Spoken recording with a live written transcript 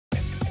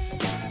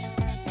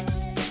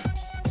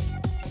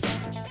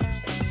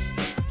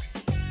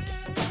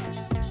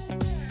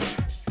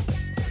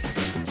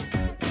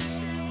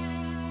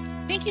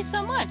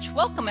much.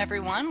 Welcome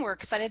everyone. We're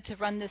excited to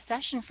run this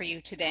session for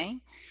you today.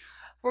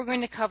 We're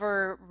going to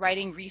cover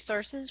writing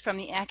resources from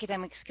the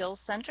Academic Skills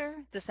Center,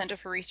 the Center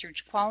for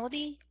Research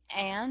Quality,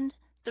 and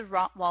the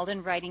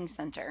Walden Writing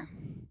Center.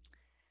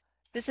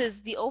 This is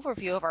the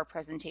overview of our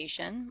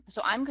presentation.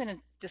 So I'm going to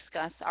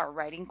discuss our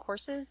writing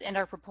courses and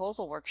our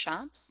proposal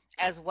workshops,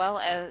 as well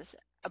as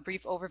a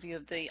brief overview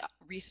of the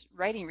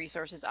writing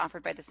resources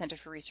offered by the Center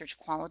for Research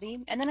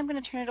Quality. And then I'm going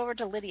to turn it over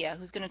to Lydia,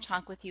 who's going to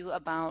talk with you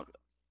about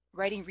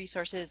writing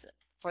resources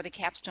for the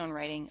capstone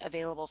writing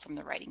available from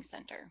the Writing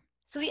Center.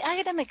 So the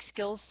Academic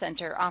Skills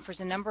Center offers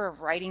a number of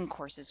writing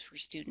courses for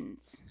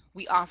students.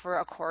 We offer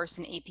a course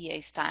in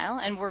APA style,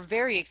 and we're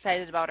very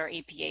excited about our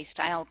APA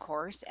style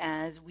course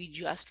as we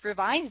just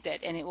revised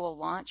it, and it will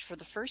launch for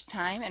the first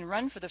time and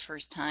run for the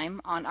first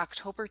time on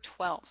October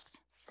 12th.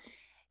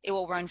 It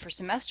will run for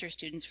semester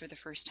students for the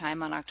first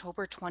time on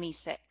October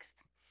 26th.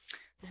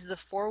 This is a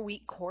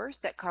 4-week course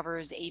that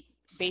covers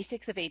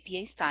basics of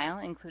APA style,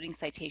 including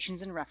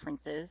citations and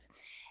references.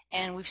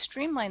 And we've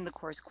streamlined the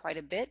course quite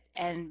a bit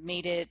and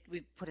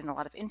we've put in a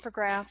lot of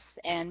infographics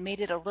and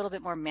made it a little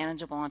bit more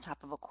manageable on top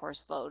of a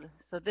course load.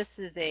 So this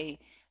is a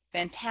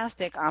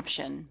fantastic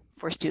option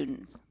for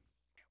students.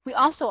 We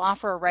also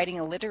offer a Writing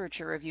a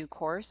Literature Review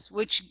course,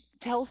 which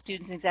tells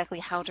students exactly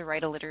how to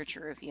write a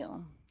literature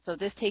review. So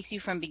this takes you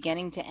from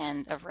beginning to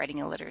end of writing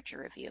a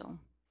literature review.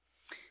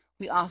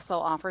 We also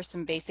offer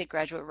some basic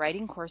graduate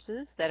writing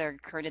courses that are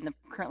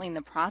currently in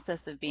the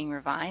process of being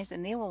revised,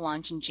 and they will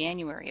launch in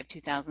January of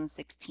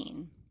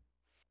 2016.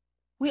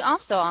 We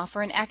also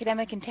offer an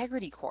academic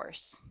integrity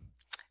course.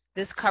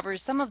 This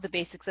covers some of the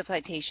basics of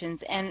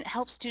citations and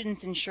helps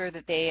students ensure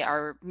that they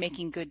are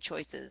making good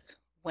choices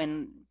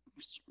when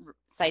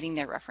citing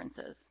their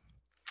references.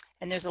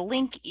 And there's a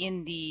link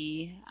in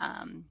the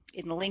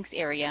links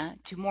area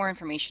to more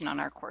information on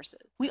our courses.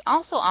 We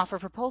also offer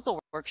proposal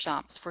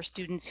workshops for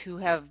students who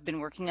have been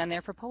working on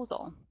their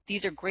proposal.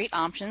 These are great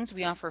options.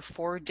 We offer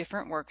 4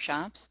 different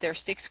workshops. They're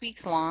 6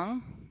 weeks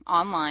long,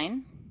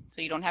 online,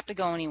 so you don't have to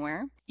go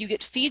anywhere. You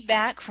get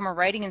feedback from a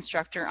writing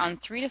instructor on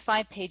 3 to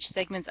 5 page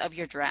segments of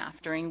your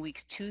draft during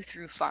weeks 2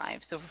 through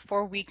 5. So for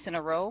 4 weeks in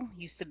a row,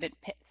 you submit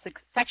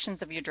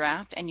sections of your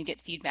draft and you get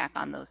feedback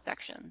on those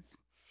sections.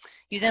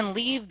 You then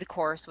leave the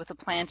course with a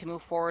plan to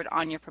move forward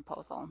on your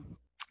proposal.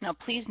 Now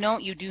please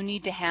note you do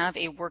need to have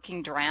a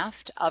working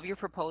draft of your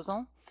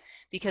proposal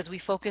because we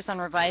focus on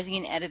revising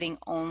and editing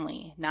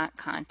only, not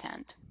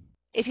content.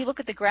 If you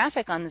look at the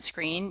graphic on the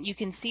screen, you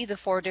can see the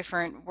 4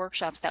 different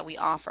workshops that we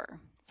offer.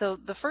 So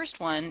the first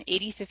one,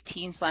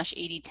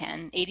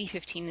 8015/8010,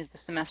 8015 is the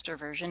semester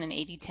version and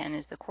 8010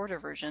 is the quarter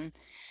version.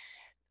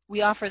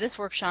 We offer this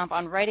workshop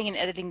on writing and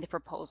editing the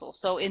proposal.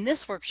 So in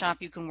this workshop,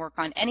 you can work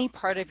on any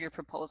part of your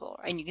proposal,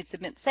 and you can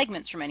submit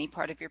segments from any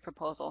part of your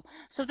proposal.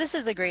 So this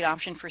is a great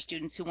option for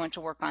students who want to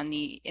work on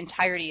the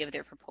entirety of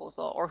their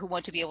proposal or who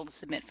want to be able to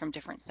submit from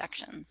different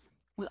sections.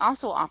 We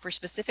also offer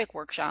specific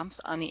workshops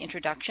on the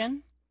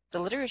introduction, the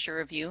literature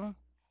review,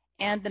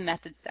 and the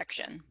methods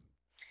section.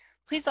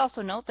 Please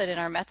also note that in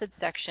our methods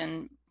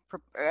section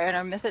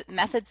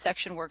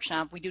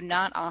workshop, we do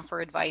not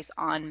offer advice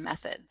on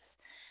methods.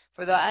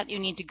 For that, you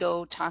need to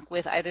go talk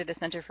with either the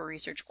Center for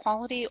Research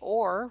Quality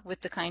or with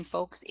the kind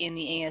folks in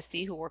the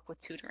ASC who work with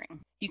tutoring.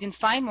 You can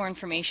find more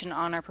information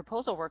on our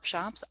proposal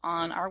workshops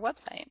on our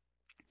website.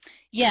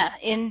 Yeah,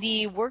 in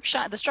the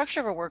workshop, the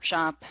structure of a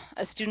workshop,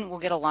 a student will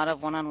get a lot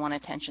of one-on-one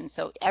attention.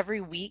 So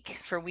every week,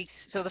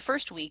 so the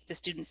first week, the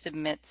student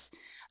submits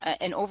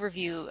an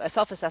overview, a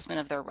self-assessment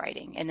of their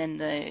writing, and then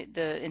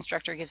the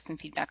instructor gives some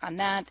feedback on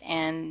that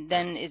and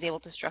then is able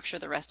to structure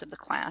the rest of the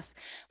class.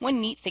 One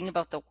neat thing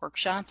about the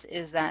workshops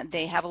is that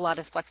they have a lot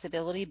of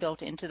flexibility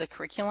built into the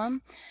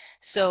curriculum,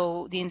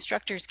 so the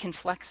instructors can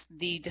flex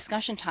the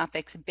discussion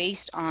topics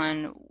based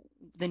on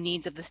the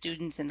needs of the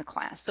students in the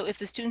class. So if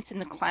the students in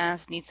the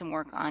class need some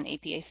work on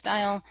APA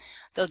style,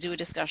 they'll do a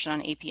discussion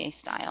on APA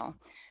style.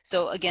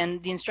 So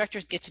again, the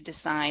instructors get to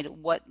decide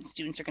what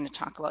students are going to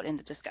talk about in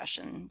the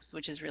discussion,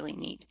 which is really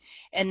neat.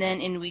 And then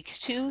in weeks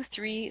 2,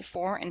 3,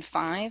 4, and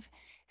 5,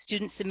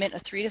 students submit a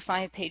 3 to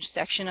 5 page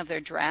section of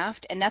their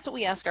draft, and that's what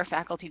we ask our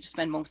faculty to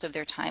spend most of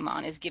their time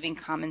on, is giving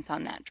comments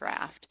on that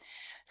draft.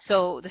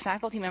 So the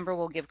faculty member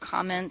will give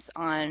comments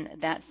on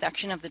that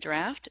section of the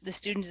draft. The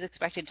student is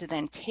expected to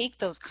then take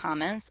those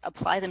comments,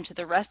 apply them to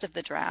the rest of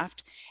the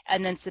draft,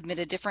 and then submit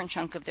a different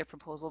chunk of their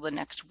proposal the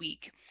next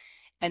week.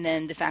 And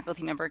then the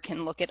faculty member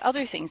can look at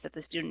other things that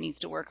the student needs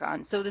to work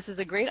on. So this is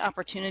a great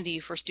opportunity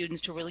for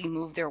students to really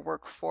move their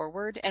work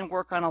forward and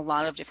work on a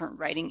lot of different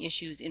writing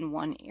issues in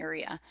one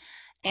area,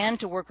 and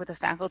to work with a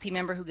faculty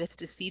member who gets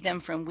to see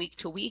them from week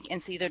to week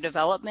and see their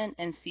development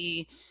and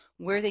see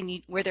where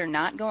they're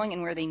not going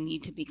and where they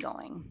need to be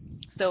going.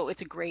 So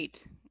it's a great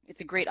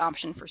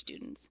option for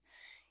students.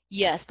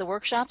 Yes, the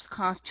workshops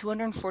cost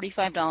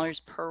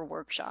 $245 per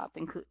workshop,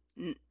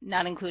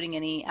 not including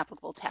any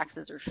applicable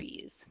taxes or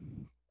fees.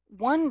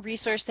 One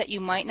resource that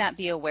you might not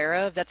be aware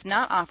of that's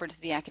not offered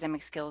through the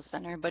Academic Skills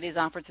Center but is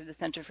offered through the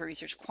Center for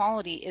Research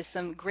Quality is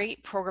some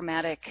great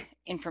programmatic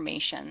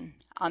information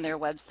on their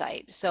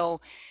website. So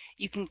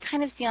you can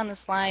kind of see on the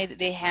slide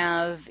they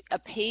have a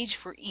page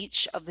for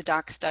each of the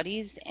doc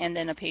studies and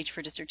then a page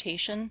for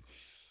dissertation.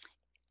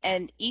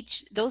 And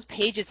those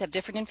pages have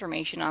different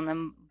information on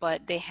them,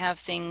 but they have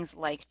things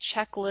like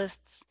checklists,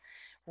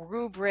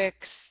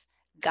 rubrics,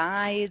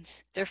 guides.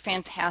 They're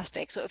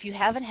fantastic. So if you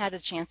haven't had a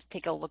chance to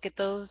take a look at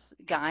those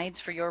guides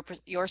for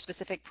your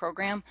specific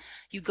program,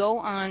 you go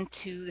on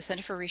to the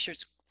Center for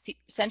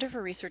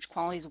Research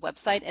Quality's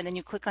website, and then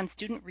you click on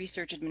Student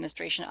Research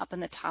Administration up in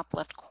the top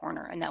left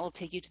corner, and that will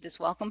take you to this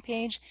welcome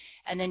page,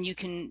 and then you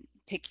can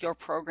pick your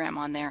program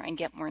on there and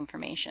get more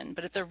information.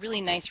 But it's a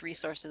really nice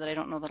resource that I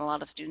don't know that a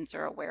lot of students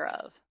are aware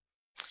of.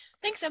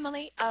 Thanks,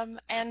 Emily,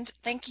 and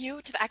thank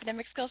you to the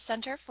Academic Skills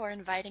Center for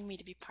inviting me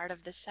to be part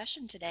of this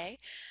session today.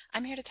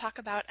 I'm here to talk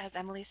about, as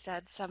Emily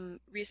said, some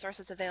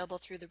resources available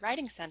through the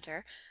Writing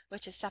Center,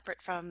 which is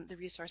separate from the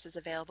resources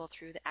available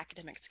through the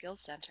Academic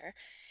Skills Center.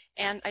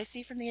 And I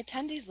see from the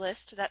attendees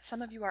list that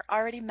some of you are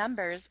already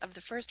members of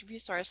the first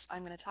resource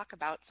I'm going to talk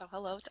about, so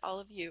hello to all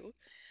of you.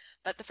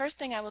 But the first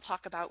thing I will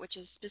talk about, which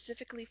is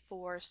specifically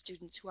for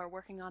students who are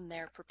working on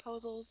their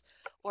proposals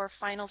or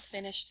final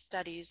finished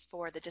studies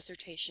for the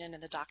dissertation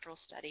and the doctoral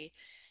study,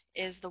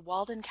 is the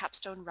Walden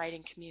Capstone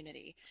Writing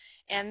Community.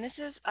 And this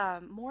is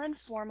more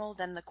informal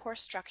than the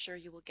course structure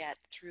you will get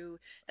through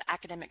the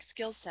Academic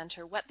Skills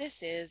Center. What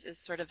this is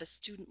sort of a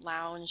student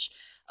lounge,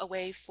 a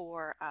way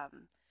for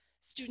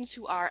students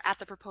who are at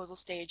the proposal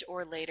stage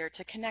or later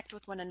to connect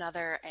with one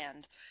another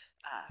and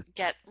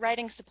get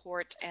writing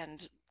support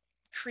and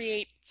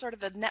create sort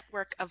of a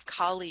network of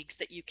colleagues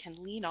that you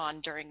can lean on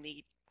during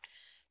the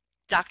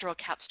doctoral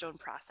capstone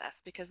process,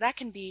 because that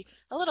can be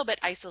a little bit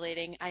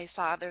isolating. I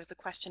saw there's a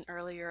question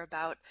earlier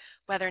about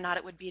whether or not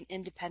it would be an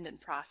independent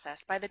process.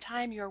 By the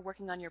time you're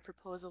working on your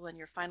proposal and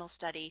your final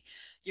study,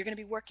 you're going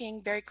to be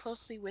working very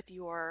closely with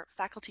your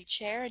faculty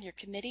chair and your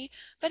committee,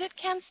 but it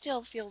can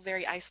still feel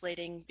very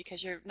isolating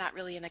because you're not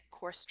really in a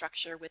course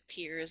structure with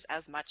peers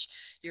as much.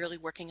 You're really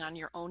working on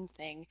your own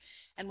thing.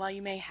 And while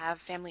you may have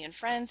family and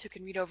friends who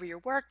can read over your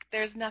work,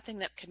 there's nothing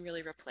that can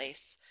really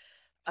replace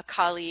a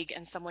colleague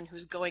and someone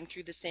who's going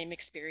through the same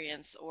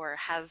experience or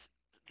has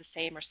the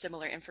same or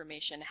similar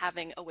information,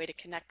 having a way to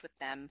connect with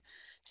them,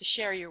 to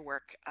share your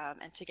work,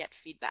 and to get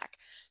feedback.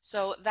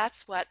 So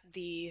that's what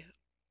the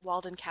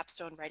Walden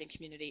Capstone Writing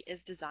Community is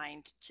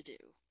designed to do.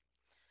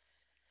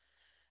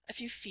 A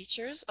few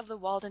features of the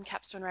Walden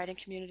Capstone Writing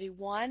Community.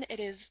 One, it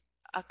is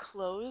a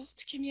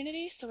closed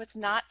community, so it's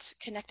not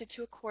connected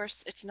to a course,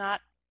 it's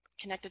not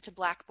connected to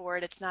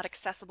Blackboard, it's not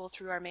accessible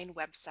through our main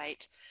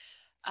website.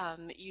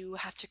 You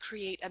have to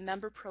create a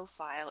member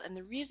profile, and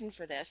the reason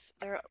for this,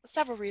 there are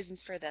several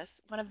reasons for this.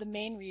 One of the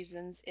main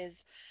reasons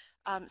is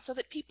so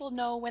that people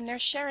know when they're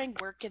sharing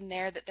work in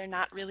there that they're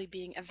not really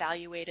being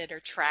evaluated or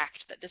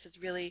tracked, that this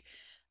is really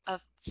a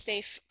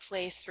safe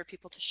place for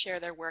people to share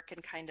their work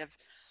and kind of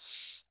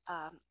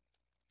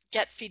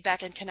get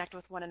feedback and connect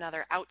with one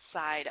another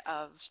outside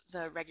of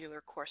the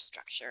regular course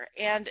structure.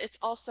 And it's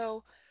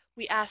also,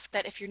 we ask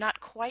that if you're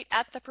not quite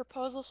at the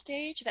proposal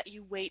stage, that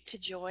you wait to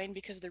join,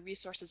 because the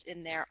resources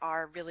in there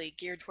are really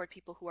geared toward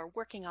people who are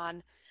working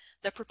on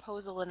the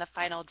proposal and the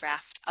final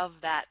draft of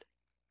that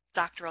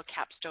doctoral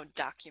capstone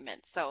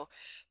document. So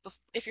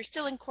if you're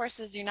still in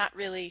courses,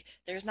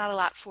 there's not a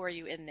lot for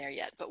you in there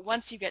yet. But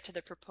once you get to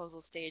the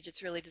proposal stage,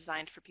 it's really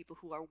designed for people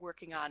who are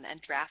working on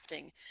and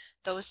drafting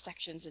those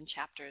sections and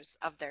chapters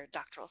of their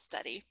doctoral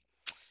study.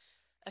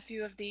 A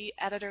few of the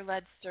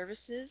editor-led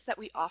services that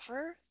we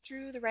offer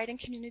through the writing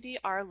community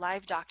are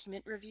live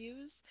document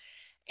reviews.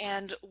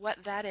 And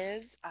what that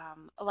is,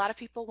 a lot of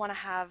people want to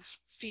have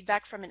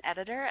feedback from an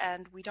editor,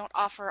 and we don't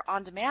offer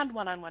on-demand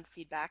one-on-one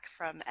feedback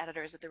from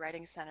editors at the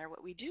Writing Center.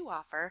 What we do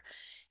offer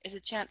is a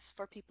chance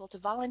for people to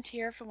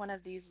volunteer for one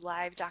of these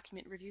live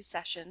document review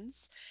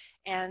sessions,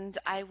 and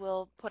I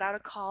will put out a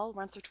call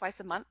once or twice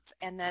a month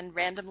and then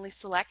randomly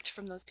select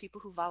from those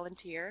people who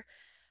volunteer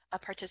a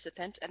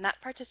participant, and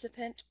that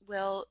participant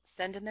will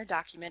send in their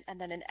document,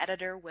 and then an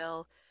editor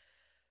will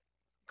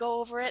go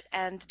over it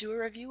and do a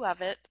review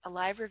of it, a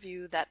live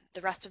review that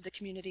the rest of the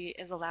community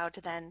is allowed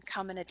to then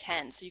come and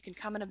attend. So you can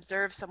come and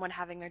observe someone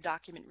having their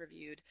document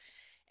reviewed.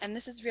 And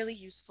this is really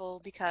useful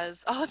because,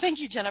 oh,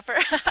 thank you, Jennifer.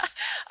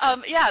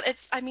 Yeah,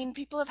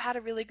 people have had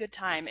a really good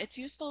time. It's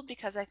useful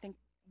because I think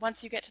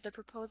once you get to the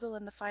proposal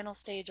and the final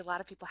stage, a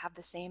lot of people have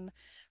the same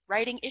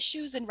writing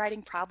issues and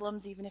writing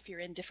problems, even if you're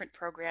in different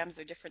programs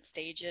or different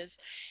stages.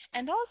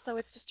 And also,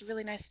 it's just a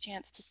really nice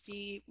chance to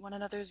see one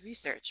another's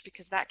research,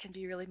 because that can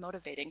be really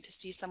motivating to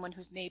see someone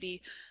who's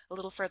maybe a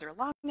little further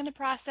along in the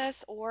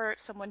process or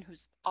someone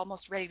who's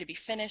almost ready to be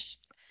finished.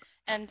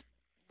 And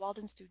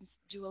Walden students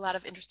do a lot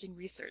of interesting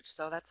research,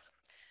 so that's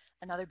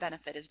another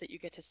benefit, is that you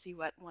get to see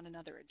what one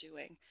another are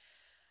doing.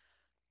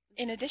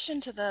 In addition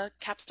to the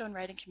Capstone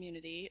Writing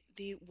Community,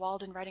 the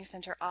Walden Writing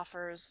Center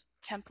offers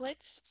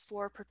templates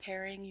for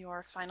preparing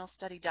your final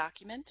study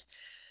document.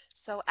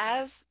 So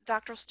as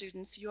doctoral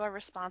students, you are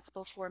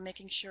responsible for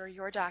making sure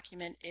your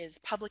document is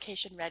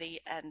publication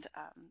ready and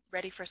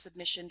ready for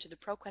submission to the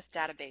ProQuest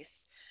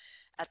database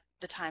at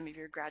the time of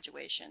your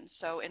graduation.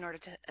 So in order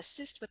to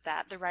assist with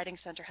that, the Writing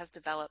Center has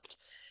developed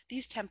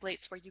these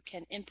templates where you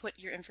can input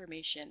your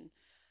information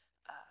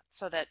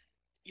so that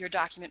your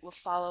document will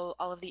follow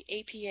all of the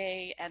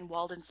APA and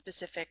Walden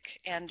specific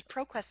and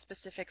ProQuest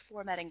specific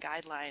formatting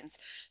guidelines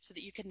so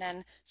that you can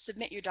then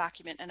submit your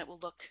document and it will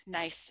look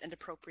nice and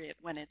appropriate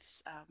when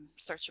it's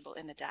searchable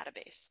in the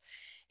database.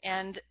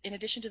 And in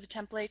addition to the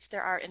templates,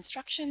 there are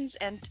instructions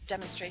and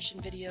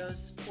demonstration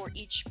videos for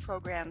each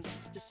program's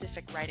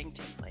specific writing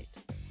template.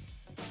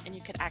 And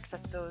you can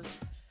access those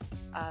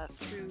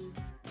through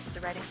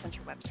the Writing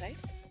Center website.